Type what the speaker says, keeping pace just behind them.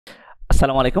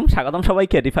আসসালামু আলাইকুম, স্বাগতম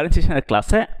সবাইকে ডিফারেন্সিয়েশনের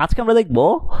ক্লাসে। আজকে আমরা দেখব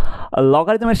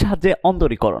লগারিদমের সাহায্যে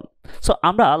অন্তরীকরণ। সো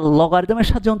আমরা লগারিদমের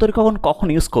সাহায্যে অন্তরীকরণ কখন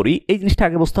ইউজ করি এই জিনিসটা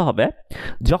আগে বুঝতে হবে।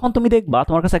 যখন তুমি দেখবা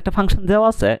তোমার কাছে একটা ফাংশন দেওয়া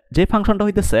আছে, যে ফাংশনটা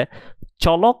হইতেছে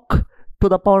চলক টু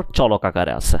দ্য পাওয়ার চলক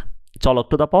আকারে আছে, চলক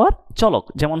টু দ্য পাওয়ার চলক।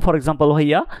 যেমন ফর এক্সাম্পল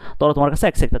হইয়া ধরো তোমার কাছে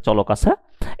এক্স একটা চলক আছে,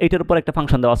 এইটার উপর একটা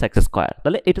ফাংশন দেওয়া আছে এক্স স্কোয়ার,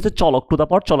 তাহলে এটা হচ্ছে চলক টু দ্য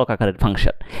পাওয়ার চলক আকারের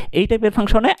ফাংশন। এই টাইপের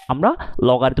ফাংশনে আমরা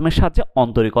লগারিদমের সাহায্যে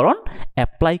অন্তরীকরণ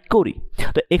অ্যাপ্লাই করি।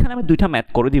 তো এখানে আমি দুইটা ম্যাথ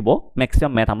করে দিব,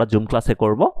 ম্যাক্সিমাম ম্যাথ আমরা জুম ক্লাসে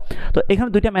করব। তো এখানে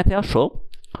দুইটা ম্যাথে আসো।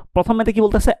 প্রথম ম্যাথে কি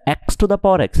বলতেছে x to the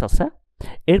power x আছে,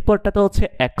 এরপরটাতে হচ্ছে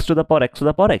x to the power x to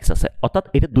the power x আছে, অর্থাৎ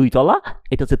এটা দুই তলা,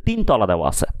 এটা হচ্ছে তিন তলা দেওয়া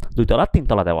আছে, দুই তলা তিন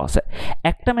তলা দেওয়া আছে।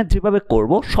 একটা ম্যাথ যেভাবে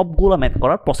করব সবগুলো ম্যাথ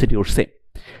করার প্রসিডিউর সেম।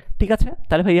 ঠিক আছে,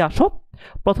 তাহলে ভাই আসো।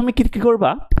 প্রথমে কি কি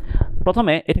করবা,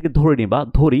 প্রথমে এটাকে ধরে নিবা,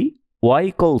 ধরি Y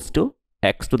equals to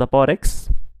x to the power x.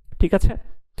 ঠিক আছে,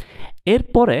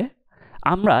 এরপরে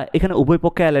আমরা এখানে উভয়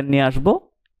পক্ষে ln নিয়ে আসবো,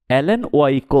 ln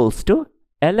y equals to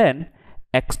ln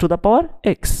x to the power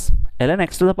x, ln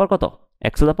x to the power কত,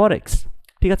 x to the power x।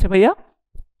 ঠিক আছে ভাইয়া,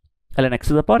 ln x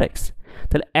to the power x।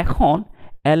 তাহলে এখন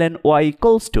ln y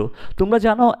ইকুয়ালস টু, তোমরা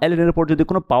জানো ln এর উপর যদি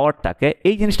কোনো পাওয়ার থাকে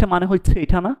এই জিনিসটা মানে হচ্ছে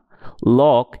এটা না,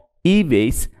 log e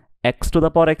base x to the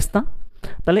power x না।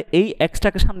 তাহলে এই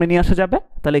xটাকে সামনে নিয়ে আসা যাবে,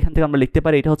 তাহলে এখান থেকে আমরা লিখতে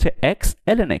পারি এটা হচ্ছে x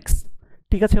ln x।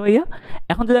 ঠিক আছে ভাইয়া,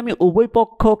 এখন যদি আমি উভয়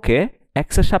পক্ষকে x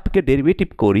এর সাপেক্ষে ডেরিভেটিভ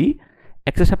করি,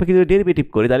 x এর সাপেক্ষে যদি ডেরিভেটিভ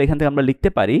করি তাহলে এখান থেকে আমরা লিখতে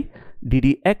পারি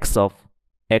ddx of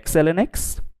x ln x,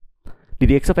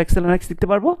 ddx of x ln x লিখতে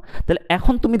পারবো। তাহলে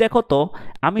এখন তুমি দেখো তো,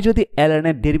 আমি যদি ln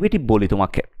এর ডেরিভেটিভ বলি,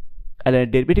 তোমাকে ln এর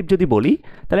ডেরিভেটিভ যদি বলি,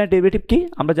 তাহলে ডেরিভেটিভ কি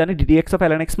আমরা জানি, ddx অফ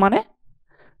ln x মানে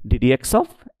ddx অফ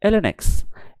ln x,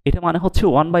 এটা মানে হচ্ছে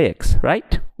 1/x, রাইট?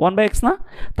 1/x না?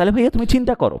 তাহলে ভাইয়া তুমি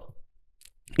চিন্তা করো,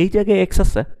 এই জায়গায় x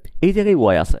আছে, এই জায়গায়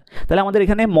y আছে, তাহলে আমাদের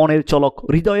এখানে মনের চলক,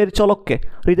 হৃদয়ের চলককে,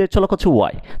 হৃদয়ের চলক হচ্ছে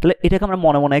y, তাহলে এটাকে আমরা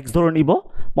মনে মনে x ধরে নিব।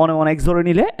 মনে মনে x ধরে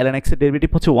নিলে ln x এর ডেরিভেটিভ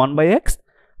হচ্ছে 1/x,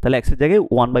 তাহলে x এর জায়গায়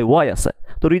 1/y আছে।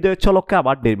 তো হৃদয়ের চলককে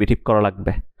আবার ডেরিভেটিভ করা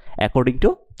লাগবে according to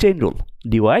chain rule,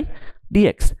 dy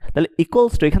dx। তাহলে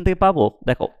ইকুয়ালস টু এখান থেকে পাবো,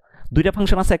 দেখো দুইটা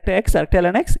ফাংশন আছে, একটা x আর একটা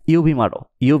ln x, u ভি মারো,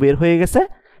 u বের হয়ে গেছে,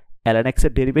 ln x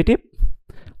এর ডেরিভেটিভ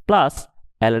প্লাস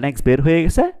ln x বের হয়ে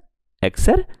গেছে x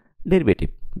এর ডেরিভেটিভ,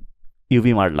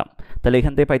 ইউভি মারলাম, তাহলে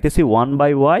এখান থেকে পাইতেছি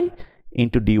 1/y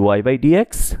into dy by dx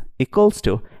equals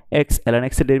to x ln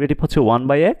x এর ডেরিভেটিভ হচ্ছে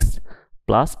 1/x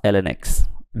plus ln x,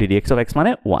 ddx of x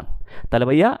মানে 1। তাহলে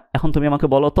ভাইয়া এখন তুমি আমাকে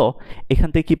বলো তো এখান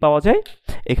থেকে কি পাওয়া যায়,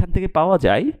 এখান থেকে পাওয়া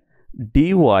যায় dy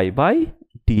by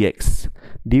dx,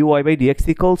 dy by dx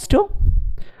equals to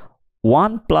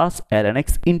 1 plus ln x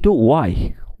into y,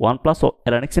 1 plus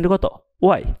ln x into কত,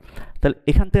 y। তাহলে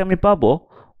এখান থেকে আমি পাবো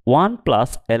 1 plus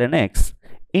ln x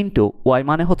into y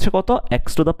মানে হচ্ছে কত, x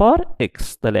to the power x,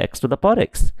 তাহলে x to the power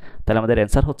x, তাহলে আমাদের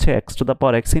অ্যান্সার হচ্ছে x to the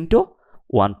power x into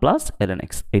 1 plus ln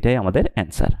x, এটাই আমাদের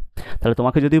অ্যান্সার। তাহলে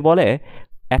তোমাকে যদি বলে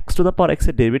x to the power x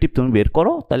এর ডেরিভেটিভ তুমি বের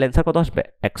করো, তাহলে অ্যান্সার কত আসবে,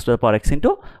 x to the power x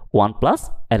into 1 plus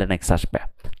ln x আসবে।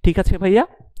 ঠিক আছে ভাইয়া,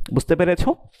 বুঝতে পেরেছো?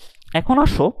 এখন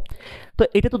আসো, তো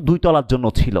এটা তো দুই তলার জন্য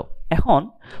ছিল। এখন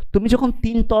তুমি যখন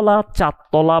তিন তলা, চার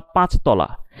তলা, পাঁচ তলা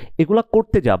এগুলা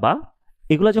করতে যাবা,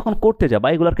 এগুলা যখন করতে যাবা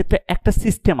এগুলোর ক্ষেত্রে একটা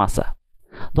সিস্টেম আছে।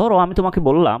 ধরো আমি তোমাকে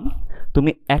বললাম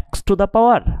তুমি x to the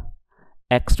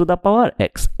power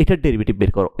x এটার ডেরিভেটিভ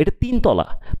বের করো, এটা তিন তলা,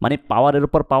 মানে পাওয়ারের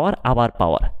উপর পাওয়ার আবার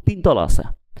পাওয়ার, তিন তলা আছে।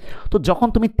 তো যখন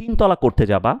তুমি তিন তলা করতে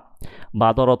যাবা, বা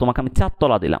ধরো তোমাকে আমি চার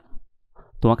তলা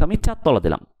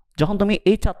দিলাম, যখন তুমি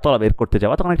এই চার তলা বের করতে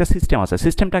যাবা তখন একটা সিস্টেম আছে।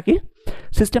 সিস্টেমটা কি?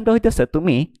 সিস্টেমটা হইতেছে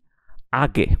তুমি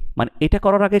আগে, মানে এটা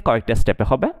করার আগে কয়েকটা স্টেপে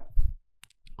হবে।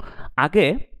 আগে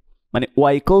মানে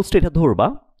y ইকুয়ালস টু এটা ধরবা,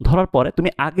 ধরার পরে তুমি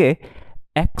আগে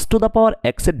x to the power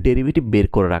x এর ডেরিভেটিভ বের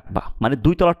করে রাখবা, মানে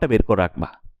দুই তলারটা বের করে রাখবা,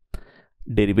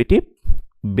 ডেরিভেটিভ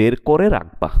বের করে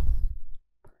রাখবা,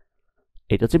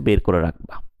 এটা হচ্ছে বের করে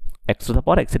রাখবা, x to the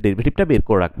power x এর ডেরিভেটিভটা বের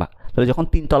করে রাখবা। তাহলে যখন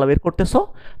তিন তলা বের করতেছো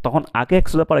তখন আগে x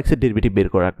to the power x এর ডেরিভেটিভ বের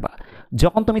করে রাখবা।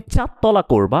 যখন তুমি চার তলা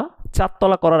করবা, চার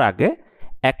তলা করার আগে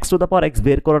x to the power x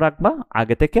বের করে রাখবা,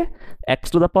 আগে থেকে x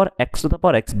to the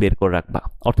power x বের করে রাখবা,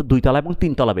 অর্থাৎ দুই তলা এবং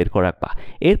তিন তলা বের করে রাখবা।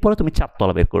 এরপরে তুমি চার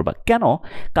তলা বের করবা। কেন?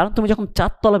 কারণ তুমি যখন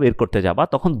চার তলা বের করতে যাবা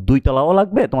তখন দুই তলাও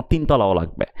লাগবে, তোমার তিন তলাও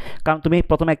লাগবে। কারণ তুমি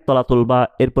প্রথমে এক তলা তুলবা,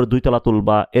 এরপর দুই তলা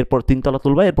তুলবা, এরপর তিন তলা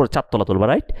তুলবা, এরপর চার তলা তুলবা,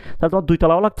 রাইট? তাহলে তোমার দুই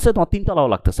তলাও লাগতেছে, তোমার তিন তলাও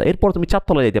লাগতেছে, এরপর তুমি চার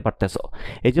তলা যেতে পারতেছো।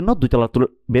 এই জন্য দুই তলা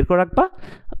বের করে রাখবা,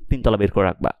 তিন তলা বের করে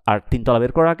রাখবা, আর তিন তলা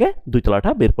বের করার আগে দুই তলাটা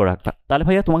বের করে রাখবা। তাহলে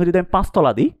ভাইয়া তোমাকে যদি আমি পাঁচ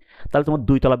তলা দিই, তাহলে তোমার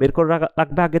দুই তলা বের করে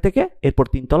রাখবে আগে থেকে, এরপর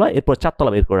তিন তলা, এরপর চার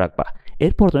তলা বের করে রাখবা,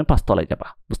 এরপর তুমি পাঁচ তলায় যাবা।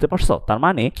 বুঝতে পারছো? তার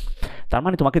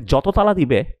মানে তোমাকে যত তলা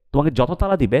দিবে তোমাকে যত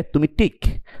তলা দিবে তুমি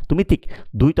ঠিক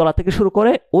 2 তলা থেকে শুরু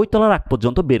করে ওই তলার আগ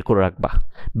পর্যন্ত বের করে রাখবা,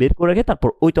 বের করে রেখে তারপর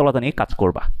ওই তলাটা নিয়ে কাজ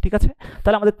করবা, ঠিক আছে?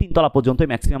 তাহলে আমাদের 3 তলা পর্যন্তই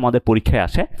ম্যাক্সিমাম আমাদের পরীক্ষায়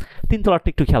আসে। 3 তলাটা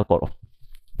একটু খেয়াল করো।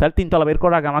 তাহলে 3 তলা বের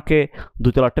করার আগে আমাকে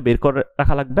 2 তলাটা বের করে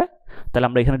রাখা লাগবে। তাহলে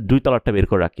আমরা এখানে 2 তলাটা বের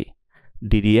করে রাখি,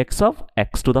 ddx of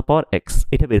x to the power x,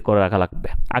 এটা বের করে রাখা লাগবে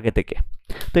আগে থেকে।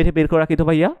 তো এটা বের করে রাখি তো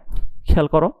ভাইয়া, খেয়াল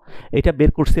করো এটা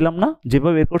বের করছিলাম না,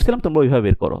 যেভাবে বের করছিলাম তোমরা ওইভাবে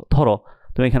বের করো। ধরো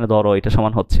তুমি এখানে ধরো এটা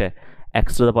সমান হচ্ছে x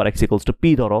to the power x equals to p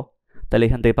ধরো, তাহলে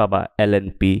এখান থেকে পাবা ln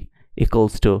p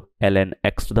equals to ln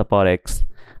x to the power x।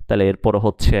 তাহলে এরপরে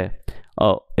হচ্ছে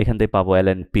এখান থেকে পাবো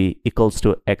ln p equals to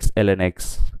x ln x।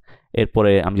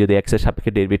 এরপরে আমি যদি x এর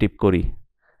সাপেক্ষে ডেরিভেটিভ করি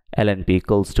ln p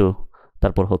equals to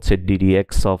তারপর হচ্ছে ddx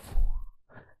of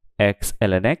x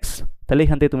ln x। তাহলে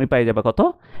এখান থেকে তুমি পাই যাবে কত,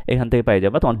 এখান থেকে পাই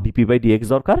যাবে তোমার dp বাই dx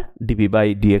দরকার, dp বাই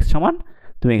dx সমান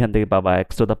তুমি এখান থেকে পাবা x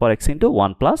to the power x into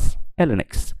 1 plus ln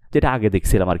x, যেটা আগে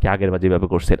দেখছিলাম আর কি, আগের বার যেভাবে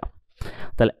করছিলাম।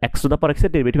 তাহলে x to the power x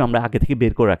এর ডেরিভেটিভ আমরা আগে থেকে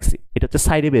বের করে রাখছি, এটা হচ্ছে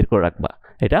সাইডে বের করে রাখবা,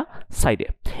 এটা সাইডে।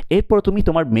 এরপর তুমি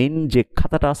তোমার মেইন যে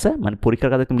খাতাটা আছে মানে পরীক্ষার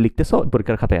খাতায় তুমি লিখতেছো,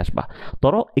 পরীক্ষার খাতায় আসবা,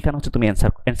 ধরো এখানে হচ্ছে তুমি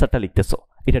অ্যান্সারটা লিখতেছো,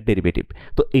 এটা ডেরিভেটিভ,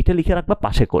 তো এটা লিখে রাখবা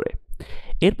পাশে করে।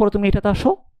 এরপর তুমি এটাতে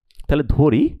আসো, তাহলে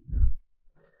ধরি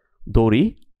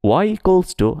y equals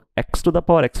to x to the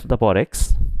power x,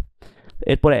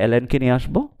 এরপরে ln কে নিয়ে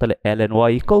আসবো, তাহলে ln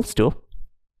y equals to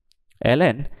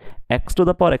ln x to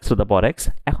the power x।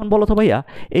 এখন বলো তো ভাইয়া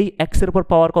এই x এর উপর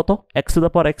পাওয়ার কত, x to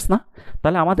the power x না?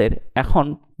 তাহলে আমাদের এখন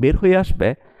বের হয়ে আসবে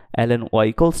ln y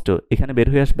equals to, এখানে বের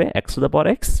হয়ে আসবে x to the power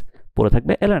x, পরে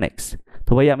থাকবে ln x।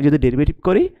 তো ভাইয়া আমি যদি ডেরিভেটিভ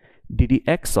করি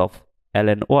ddx of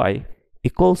ln y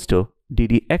equals to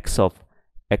ddx of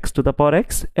x to the power x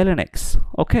ln x,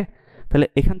 ওকে? তাহলে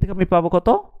এখান থেকে আমি পাবো কত,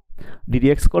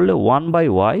 ddx করলে 1 by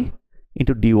y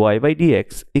into dy by dx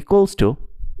equals to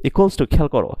খেয়াল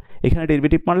করো এখানে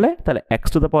ডেরিভেটিভ মারলে তাহলে x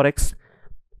to the power x,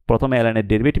 প্রথমে ln এর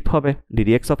ডেরিভেটিভ হবে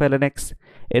ddx of ln x,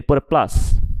 এরপরে প্লাস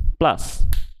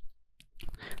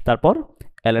তারপর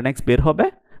ln x বের হবে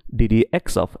ddx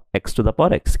of x to the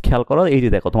power x। খেয়াল করো এই যে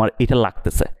দেখো তোমার এটা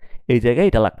লাগতেছে, এই জায়গায়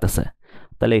এটা লাগতেছে,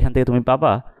 তাহলে এখান থেকে তুমি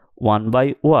পাবা 1 by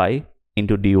y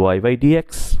into dy by dx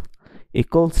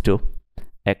equals to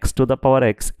x to the power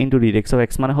x into ddx of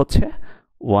x মানে হচ্ছে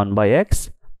 1 by x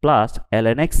plus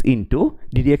ln x into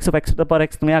ddx of x to the power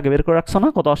x, তুমি আগে বের করে রাখছো না,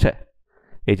 কত আসে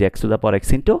এই যে x to the power x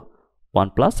into 1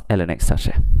 plus ln x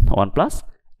আসে, 1 plus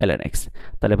ln x।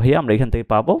 তাহলে ভাইয়া আমরা এখান থেকে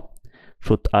পাবো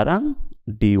সুতরাং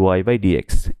dy by dx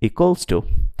equals to,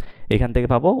 এখান থেকে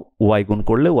পাবো y গুণ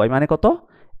করলে y মানে কত,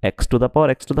 x to the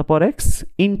power x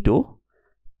into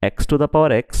x to the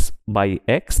power x by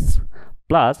x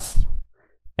plus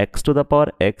x to the power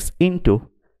x into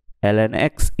ln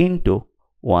x into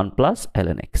 1 plus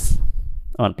ln x,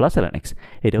 1 plus ln x।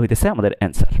 এটা হইতেছে আমাদের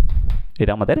answer,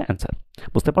 এটা আমাদের answer,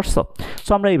 বুঝতে পারছো?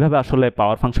 So আমরা এইভাবে আসলে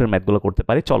পাওয়ার ফাংশনের ম্যাথগুলো করতে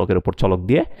পারি, চলকের উপর চলক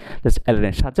দিয়ে জাস্ট ln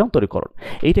এর সাহায্যে অন্তরীকরণ।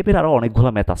 এই টাইপের আরও অনেকগুলো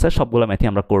ম্যাথ আছে, সবগুলো ম্যাথই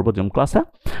আমরা করবো জুম ক্লাসে।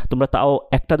 তোমরা তাও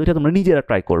একটা দুইটা তোমরা নিজেরা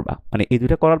ট্রাই করবা, মানে এই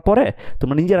দুইটা করার পরে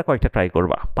তোমরা নিজেরা কয়েকটা ট্রাই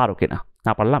করবা, পারো কিনা,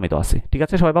 না পারলে আমি তো আছি। ঠিক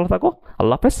আছে, সবাই ভালো থাকো,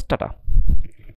 আল্লাহ হাফেজ, টাটা।